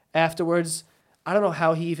afterwards, I don't know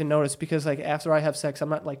how he even noticed, because like after I have sex, I'm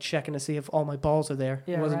not like checking to see if all my balls are there.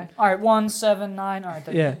 It Yeah. wasn't- Right. All right. 1, 7, 9. All right.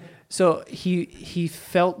 Yeah. So he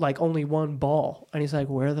felt like only one ball, and he's like,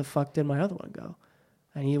 where the fuck did my other one go?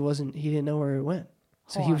 And he didn't know where it went.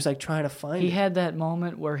 So Hold he on. was like trying to find He it. had that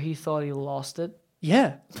moment where he thought he lost it.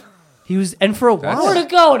 Yeah. He was, and for a while, Where'd it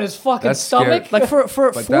go in his fucking That's stomach? scary. like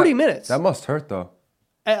for But 40 minutes. That must hurt though.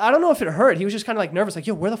 I don't know if it hurt. He was just kind of like nervous, like,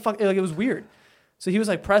 yo, where the fuck? Like, it was weird. So he was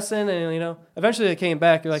like pressing, and eventually it came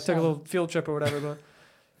back. He like took a little field trip or whatever. But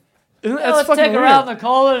that's Let's fucking take her weird. out in the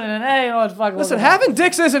cold and then hey, let's fucking. Listen, look at having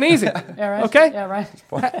dicks isn't easy. that. Yeah, right. okay? Yeah,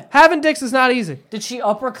 right. Having dicks is not easy. Did she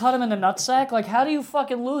uppercut him in the nutsack? Like, how do you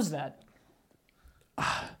fucking lose that?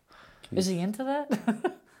 Is he into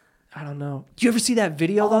that? I don't know. Do you ever see that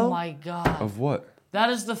video though? Oh my god, Of what? that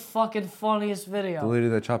is the fucking funniest The video. lady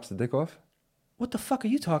that chops the dick off? What the fuck are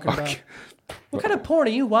you talking about? What kind of porn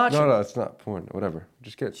are you watching? No, it's not porn. Whatever.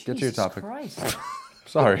 Just get to your Jesus topic. Christ.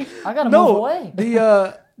 Sorry. I gotta move No, away.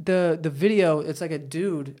 the video. It's like a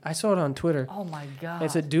dude. I saw it on Twitter. Oh my god.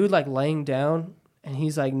 It's a dude like laying down, and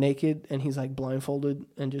he's like naked, and he's like blindfolded,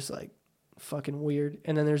 and just like fucking weird.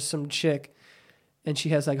 And then there's some chick, and she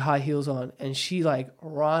has like high heels on, and she like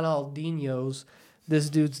Ronaldinho's this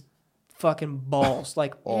dude's fucking balls,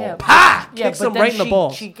 like Yeah, pa yeah, kicks but him then right in the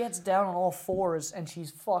balls, She gets down on all fours and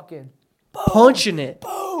she's fucking. punching it.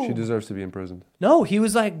 She deserves to be imprisoned. No, he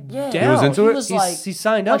was like Yeah. down. He was into it? He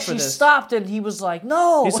signed up Like for she this. stopped and he was like,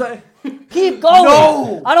 "No, He's like, keep going.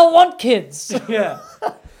 No. I don't want kids." yeah.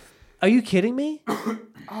 Are you kidding me?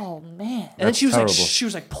 Oh man. And then That's she was terrible. like, she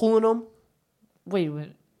was like pulling him. Wait.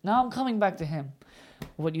 Now I'm coming back to him.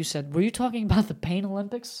 What you said? Were you talking about the Pain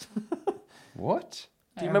Olympics? What?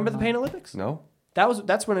 Do you remember the Pain Olympics? No?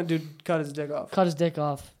 That's when a dude cut his dick off. Cut his dick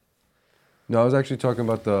off. No, I was actually talking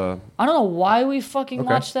about the... I don't know why we fucking Okay.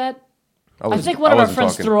 watched that. I wasn't- think one of our wasn't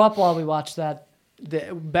friends talking. threw up while we watched that. Do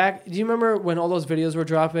you remember when all those videos were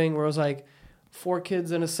dropping where it was like 4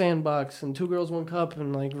 kids in a sandbox and 2 girls, 1 cup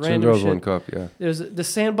and like Two random girls, shit? 1 cup, yeah. There's the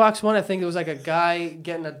sandbox one. I think it was like a guy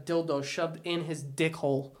getting a dildo shoved in his dick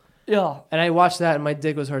hole, Yeah. and I watched that and my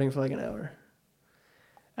dick was hurting for like an hour.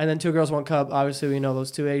 And then 2 girls, 1 cup. Obviously, we know those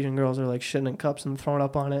 2 Asian girls are like shitting in cups and throwing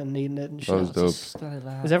up on it and eating it and shit. That was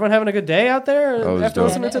dope. Is everyone having a good day out there That was after dope.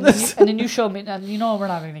 listening to and then this? and then you showed me, and you know we're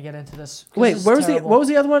not going to get into this. 'cause Wait, this is what terrible. was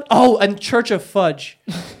the other one? Oh, and Church of Fudge.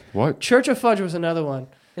 What? Church of Fudge was another one.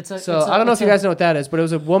 It's a, So I don't know if you guys know what that is, but it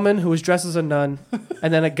was a woman who was dressed as a nun,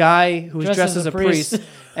 and then a guy who was dressed as a priest,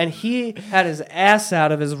 and he had his ass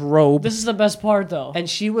out of his robe, This is the best part, though. and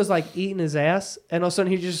she was like eating his ass, and all of a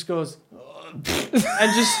sudden he just goes and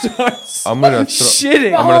just starts I'm gonna shitting.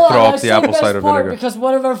 I'm gonna Hold throw on, up that's the apple best cider part, vinegar. because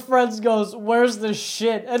one of our friends goes, "Where's the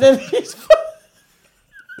shit?" And then he's,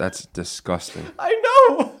 That's disgusting. I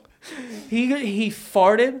know. He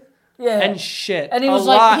farted yeah, and shit, and he a was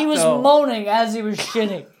lot, like, he was though. moaning as he was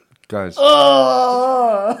shitting. Guys,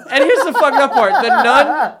 And here's the fucked up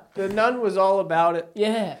part: the nun was all about it.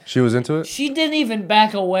 Yeah, she was into it? she didn't even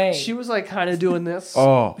back away. She was like kind of doing this.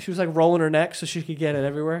 Oh. She was like rolling her neck so she could get it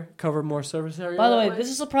everywhere, cover more surface area. By the that way, this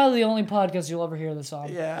is probably the only podcast you'll ever hear this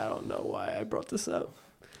on. Yeah, I don't know why I brought this up.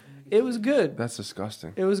 It was good. That's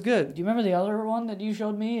disgusting. It was good. Do you remember the other one that you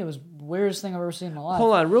showed me? It was the weirdest thing I've ever seen in my life.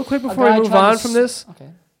 Hold on, real quick A before we guy move tried to on from this. Okay,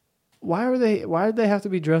 Why did they have to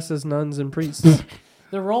be dressed as nuns and priests?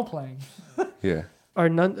 they're role playing. Yeah. Are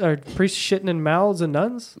priests shitting in mouths and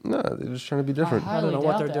nuns? No, they're just trying to be different. I I don't know highly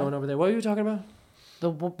what doubt they're that. doing over there. What are you talking about?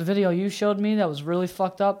 The video you showed me that was really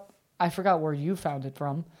fucked up. I forgot where you found it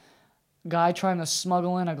from. Guy trying to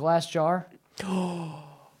smuggle in a glass jar.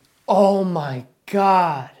 Oh my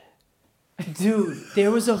god. Dude, there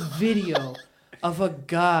was a video of a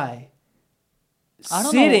guy I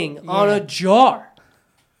don't sitting know. on Yeah. a jar.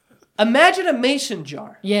 Imagine a mason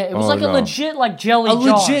jar. Yeah, it was Oh, like a no. legit jelly A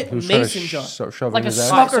jar. legit He was trying mason to jar. shove Like in a his ass.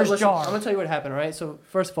 smuck- Alright, so Smucker's listen, jar. I'm gonna tell you what happened, right? So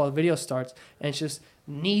first of all, the video starts and it's just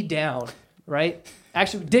knee down, right?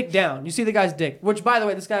 Actually, dick down. You see the guy's dick, which by the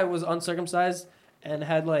way, this guy was uncircumcised and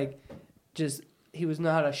had like he was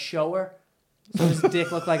not a shower. So his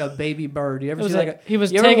dick looked like a baby bird. You ever see he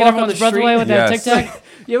was you ever taking walk on everyone's the breath street? away with that Yes. Tic Tac?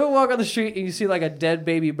 You ever walk on the street and you see like a dead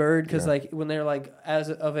baby bird? Because like when they're like as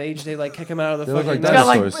of age, they like kick him out of the They look fucking like nest.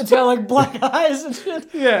 dinosaurs. It's got like black eyes and shit.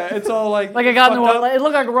 Yeah, it's all like Like it got in fucked the up. It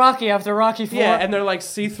looked like Rocky after Rocky 4. Yeah, and they're like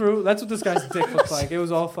see-through. That's what this guy's dick looks like. It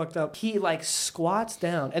was all fucked up. He like squats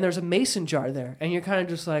down, and there's a mason jar there, and you're kind of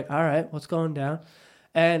just like, all right, what's going down?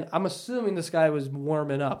 And I'm assuming this guy was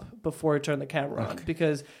warming up before he turned the camera on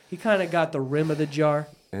because he kind of got the rim of the jar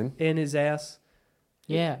in his ass.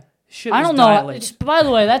 Yeah. Shit I was don't know. dilated. By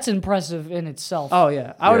the way, that's impressive in itself. Oh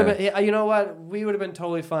yeah, I would have Yeah. been. You know what? We would have been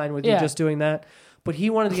totally fine with you Yeah. just doing that. But he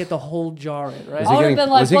wanted to get the whole jar in, right? Was I he would have getting- been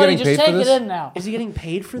like, was he buddy, getting just paid for take it this? in now. Is he getting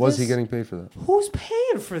paid for Was this? he getting paid for that? Who's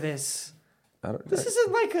paying for this? This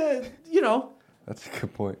isn't like a, That's a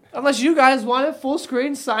good point. unless you guys want it full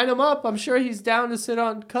screen, sign him up. I'm sure he's down to sit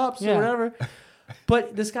on cups Yeah. or whatever.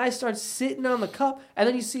 But this guy starts sitting on the cup, and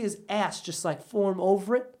then you see his ass just like form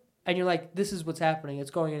over it, and you're like, this is what's happening.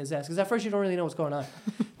 It's going in his ass. Because at first you don't really know what's going on.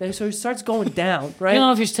 Then so he starts going down, right? You don't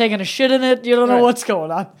know if he's taking a shit in it. You don't know Right. what's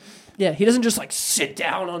going on. Yeah, he doesn't just like sit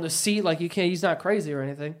down on the seat like you can't. He's not crazy or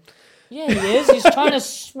anything. Yeah, he is. He's trying to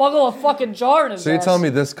smuggle a fucking jar in his So you're ass. telling me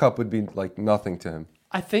this cup would be like nothing to him?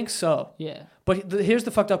 I think so. Yeah. But here's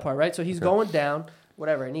the fucked up part, right? So he's going down,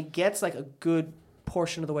 whatever, and he gets like a good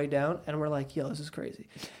portion of the way down, and we're like, yo, this is crazy.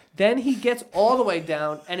 Then he gets all the way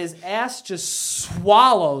down, and his ass just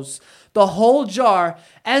swallows the whole jar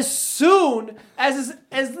as soon as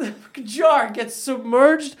the jar gets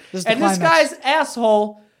submerged, This is the and this climax. guy's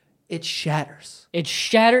asshole, it shatters. It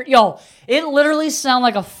shattered. Yo, it literally sounded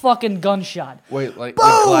like a fucking gunshot. Wait, like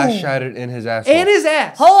glass shattered in his asshole. In his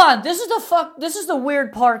ass. Hold on. This is the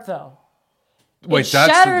weird part, though. Wait, it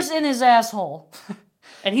that's shatters in his asshole.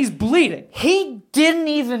 And he's bleeding. It didn't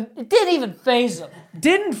even phase him.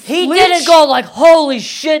 Didn't He flinch. didn't go like, holy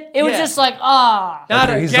shit. It was Yeah. just like, ah. Not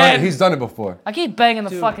Okay, again. he's done it before. I keep banging the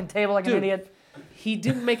Dude. fucking table like an Dude. idiot. He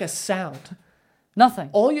didn't make a sound. Nothing.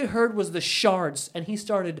 All you heard was the shards, and he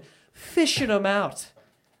started fishing them out.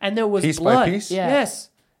 And there was Piece by blood. piece? Yeah. Yes.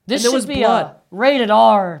 This and there should was be blood. a rated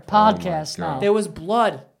R podcast God. now. There was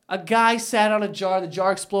blood. A guy sat on a jar. The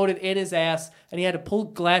jar exploded in his ass, and he had to pull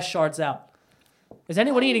glass shards out. Is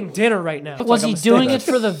anyone eating dinner right now? Was Like he a doing mistake.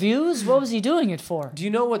 it for the views? What was he doing it for? Do you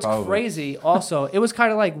know what's Probably. crazy? Also, it was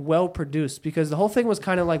kind of like well produced because the whole thing was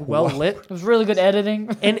kind of like well lit, It was really good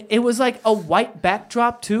editing. and it was like a white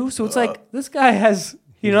backdrop too. So it's like this guy has,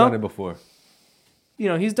 He's done it before.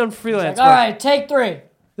 he's done freelance. All work. right, take 3.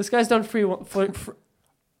 This guy's done free. I'm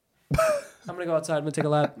gonna go outside. I'm gonna take a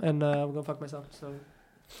lap, and I'm gonna fuck myself. So,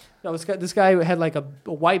 no, this guy had like a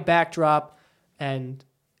white backdrop, and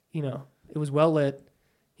it was well lit.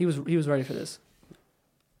 He was ready for this.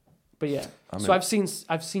 But yeah, so I've seen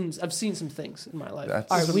some things in my life.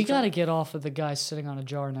 All right, we got to get off of the guy sitting on a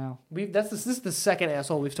jar now. This is the second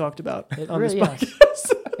asshole we've talked about It on this really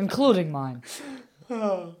podcast. including mine.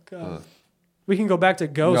 Oh god. We can go back to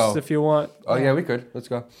ghosts No. if you want. Oh yeah, we could. Let's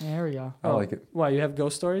go. Yeah, here we go. I like it. Why, you have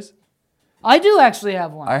ghost stories? I do actually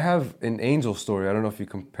have one. I have an angel story. I don't know if you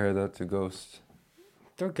compare that to ghosts.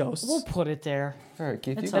 They're ghosts. We'll put it there. All right,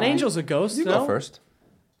 Keith, It's you An all right. angel's a ghost. You no? go first.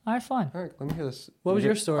 All right, fine. All right, let me hear this. What was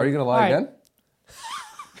your story? Are you gonna lie All right. again?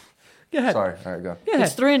 Go ahead. Sorry. All right, go. Go ahead.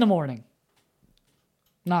 It's 3 a.m.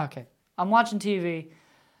 No, okay. I'm watching TV.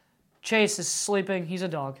 Chase is sleeping. He's a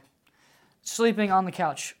dog. Sleeping on the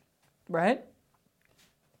couch, right?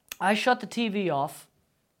 I shut the TV off.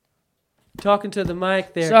 Talking to the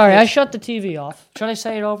mic there. Sorry, I Chris. shut the TV off. Should I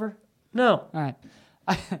say it over? No. All right.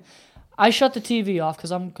 I shut the TV off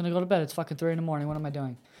because I'm going to go to bed. It's fucking 3 a.m. What am I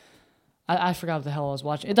doing? I forgot what the hell I was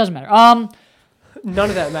watching. It doesn't matter. None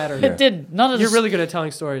of that mattered. It didn't. None of this. You're really good at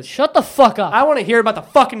telling stories. Shut the fuck up. I want to hear about the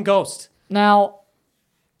fucking ghost. Now,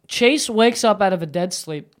 Chase wakes up out of a dead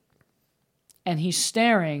sleep, and he's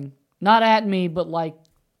staring, not at me, but like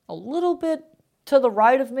a little bit to the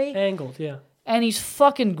right of me, Angled, yeah. and he's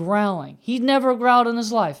fucking growling. He'd never growled in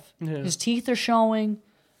his life. Yeah. His teeth are showing.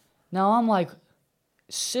 Now I'm like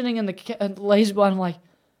sitting in the lazy boy. I'm like,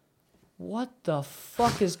 what the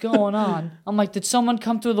fuck is going on? I'm like, did someone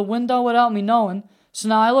come through the window without me knowing? So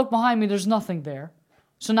now I look behind me. There's nothing there.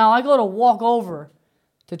 So now I go to walk over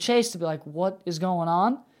to Chase to be like, what is going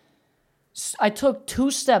on? I took 2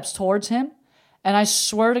 steps towards him, and I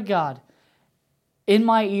swear to God, in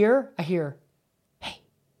my ear, I hear, hey.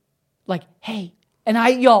 Like, hey. And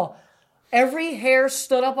every hair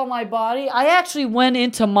stood up on my body. I actually went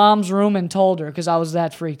into Mom's room and told her because I was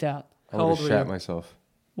that freaked out. I How would old have were shat you? myself.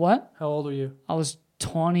 What? How old are you? I was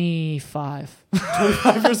 25.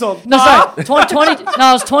 5 years old. No, sorry. 20, no,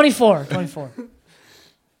 I was 24. 24.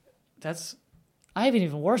 That's I have an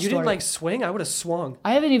even worse You story. didn't like swing? I would have swung.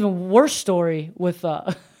 I have an even worse story with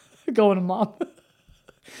going to mom.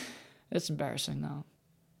 It's embarrassing now.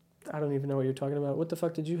 I don't even know what you're talking about. What the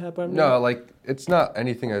fuck did you happen? No, like, it's not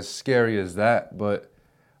anything as scary as that, but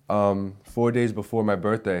 4 days before my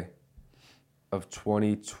birthday of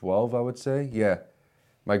 2012, I would say, yeah,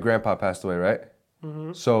 my grandpa passed away, right?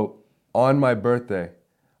 Mm-hmm. So on my birthday,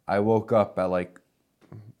 I woke up at like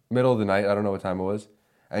middle of the night, I don't know what time it was,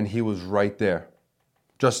 and he was right there.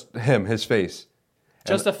 Just him, his face.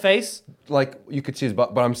 Just a face? Like, you could see his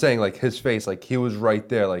butt, but I'm saying, like, his face, like, he was right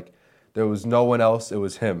there. Like, there was no one else, it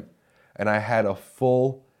was him. And I had a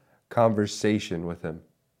full conversation with him.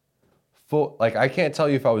 Full, like, I can't tell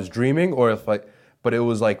you if I was dreaming or if, like, but it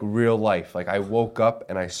was, like, real life. Like, I woke up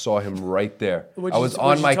and I saw him right there. I was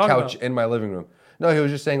on my couch in my living room. No, he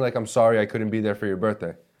was just saying, like, I'm sorry I couldn't be there for your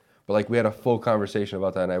birthday. But, like, we had a full conversation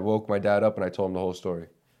about that. And I woke my dad up and I told him the whole story.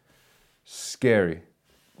 Scary.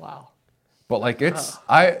 Wow. But, like, it's,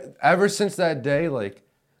 ever since that day, like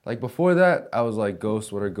before that, I was like,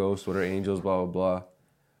 ghosts, what are angels, blah, blah, blah.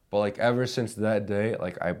 But, like, ever since that day,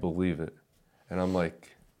 like, I believe it. And I'm like...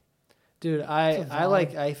 Dude,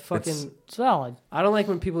 I fucking... It's valid. I don't like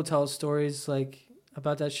when people tell stories, like,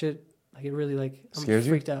 about that shit. Like, it really, like... I'm Scares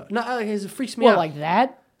freaked you? out. No, like, it freaks me What, out. like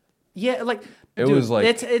that? Yeah, like... It dude, was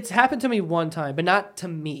like... It's happened to me one time, but not to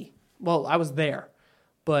me. Well, I was there.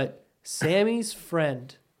 But Sammy's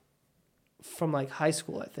friend from, like, high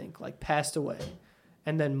school, I think, like, passed away.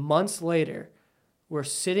 And then months later, we're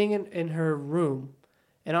sitting in her room...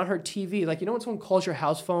 And on her TV, like, you know when someone calls your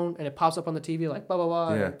house phone and it pops up on the TV, like, blah, blah,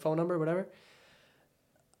 blah, yeah. like phone number, whatever?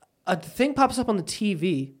 A thing pops up on the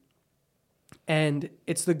TV, and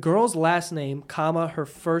it's the girl's last name, comma, her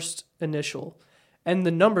first initial, and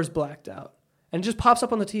the number's blacked out. And it just pops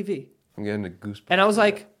up on the TV. I'm getting a goosebump. And I was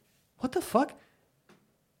like, what the fuck?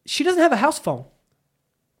 She doesn't have a house phone.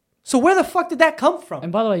 So where the fuck did that come from?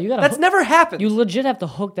 And by the way, That's never happened. You legit have to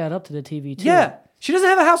hook that up to the TV, too. Yeah. She doesn't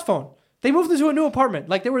have a house phone. They moved into a new apartment.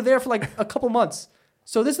 Like, they were there for, like, a couple months.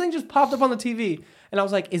 So this thing just popped up on the TV. And I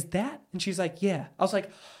was like, is that? And she's like, yeah. I was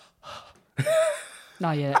like...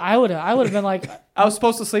 Not yet. I would have been like... I was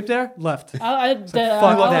supposed to sleep there? Left. I was like,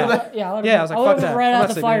 fuck that. Yeah, I was like, fuck that. Right I'm out not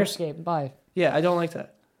the sleeping fire here. escape. Bye. Yeah, I don't like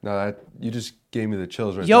that. No, you just gave me the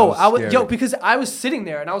chills right there. Yo, because I was sitting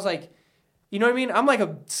there and I was like, you know what I mean? I'm like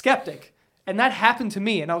a skeptic. And that happened to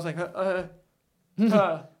me. And I was like, I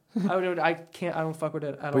don't fuck with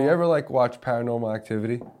it at all. But you ever, like, watch Paranormal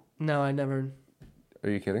Activity? No, I never. Are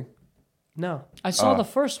you kidding? No. I saw the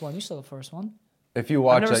first one. You saw the first one. If you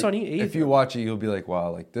watch never it, saw it either. if you watch it, you'll be like,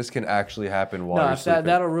 wow, like, this can actually happen while you're sleeping.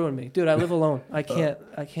 That'll ruin me. Dude, I live alone. I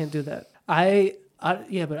can't do that. I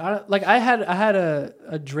had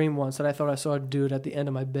a dream once that I thought I saw a dude at the end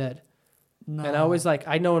of my bed. No. And I always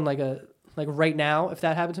I know in like right now, if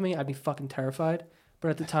that happened to me, I'd be fucking terrified.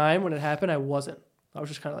 But at the time when it happened, I wasn't. I was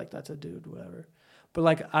just kind of like, that's a dude, whatever. But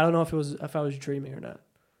like, I don't know if I was dreaming or not.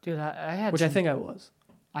 Dude, I had I think I was.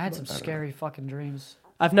 I had some scary fucking dreams.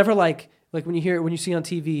 I've never like when you see on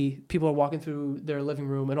TV, people are walking through their living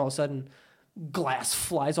room and all of a sudden glass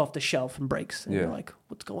flies off the shelf and breaks. And you're like,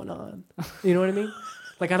 what's going on? You know what I mean?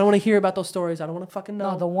 Like, I don't want to hear about those stories. I don't want to fucking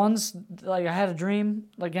know. No, the ones, like, I had a dream,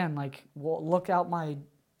 again, like, looked out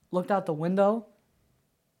the window,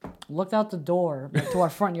 looked out the door to our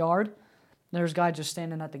front yard. There's a guy just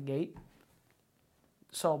standing at the gate.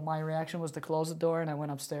 So my reaction was to close the door, and I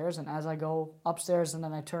went upstairs. And as I go upstairs and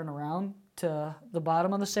then I turn around to the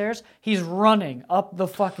bottom of the stairs, he's running up the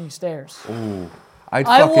fucking stairs. Ooh.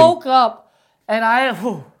 I woke up, and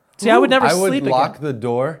See, I would never sleep again. I would lock again. the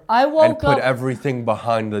door and put everything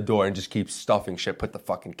behind the door and just keep stuffing shit. Put the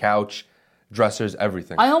fucking couch, dressers,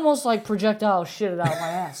 everything. I almost, like, projectile shit it out my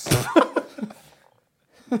ass.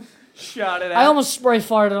 Shot it out. I almost spray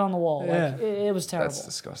farted on the wall. Yeah. Like, it was terrible. That's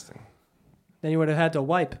disgusting. Then you would have had to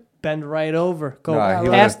wipe, bend right over, go Nah,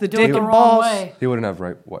 past the do dick it the and wrong balls. way. He wouldn't have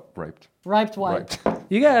riped. Riped white.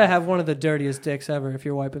 You gotta have one of the dirtiest dicks ever if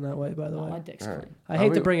you're wiping that way. By the My way, dick's All clean. right. I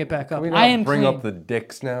hate to bring it back up. Can we I not am bring clean. up the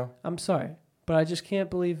dicks now? I'm sorry, but I just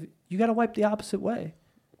can't believe you gotta wipe the opposite way,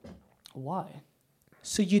 Why?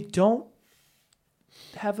 so you don't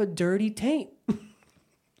have a dirty taint.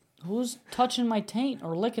 Who's touching my taint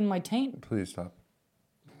or licking my taint? Please stop.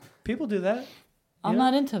 People do that. I'm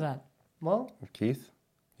not into that. Well, Keith,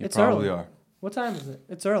 you It's probably early. are. what time is it?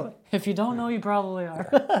 It's early. If you don't know, you probably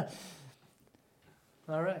are.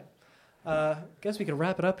 All right. Guess we can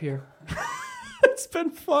wrap it up here. It's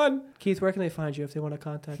been fun. Keith, where can they find you if they want to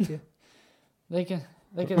contact you? They can,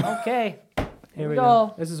 okay. Here we go.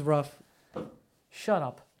 go. This is rough. Shut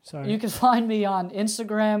up. Sorry. You can find me on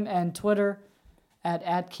Instagram and Twitter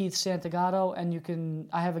at Keith Santagato, and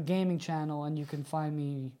I have a gaming channel, and you can find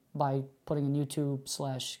me by putting in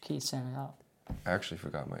YouTube/Keith Santagato. I actually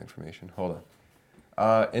forgot my information. Hold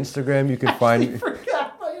on. Instagram, you can find me.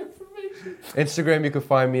 Forgot my information. Instagram, you can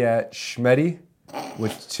find me at Schmetty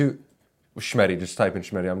with two. Schmetty, just type in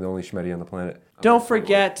Schmetty. I'm the only Schmetty on the planet. Don't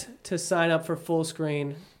forget to sign up for Full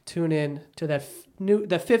Screen. Tune in to that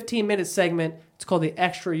the 15-minute segment. It's called the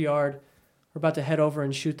Extra Yard. We're about to head over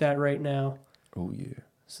and shoot that right now. Oh yeah.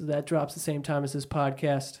 So that drops the same time as this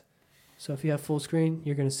podcast. So if you have Full Screen,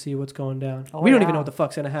 you're gonna see what's going down. Oh, we don't yeah. even know what the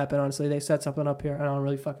fuck's gonna happen. Honestly, they set something up here, and I don't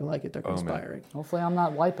really fucking like it. They're conspiring. Hopefully, I'm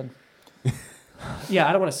not wiping. Yeah,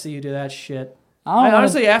 I don't want to see you do that shit.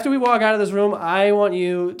 Honestly, After we walk out of this room, I want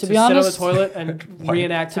you to be sit on the honest- toilet and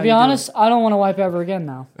reenact. to be honest, I don't want to wipe ever again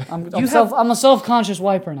now. I'm a self-conscious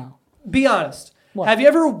wiper now. Be honest. What? Have you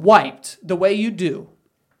ever wiped the way you do?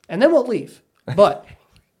 And then we'll leave. But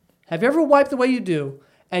have you ever wiped the way you do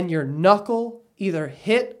and your knuckle either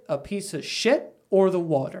hit a piece of shit or the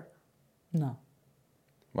water? No.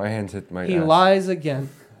 My hands hit my He ass. lies again.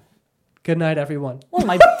 Good night, everyone. What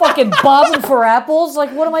am I fucking bobbing for apples?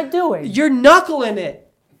 Like, what am I doing? You're knuckling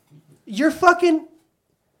it. You're fucking...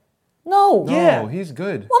 No. No, Yeah. he's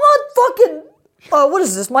good. I'm not fucking. What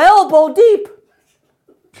is this? My elbow deep.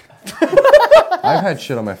 I've had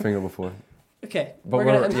shit on my finger before. Okay. But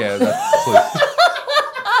please.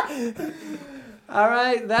 All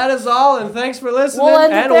right. That is all. And thanks for listening We'll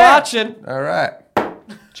end it and there. watching. All right.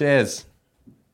 Cheers.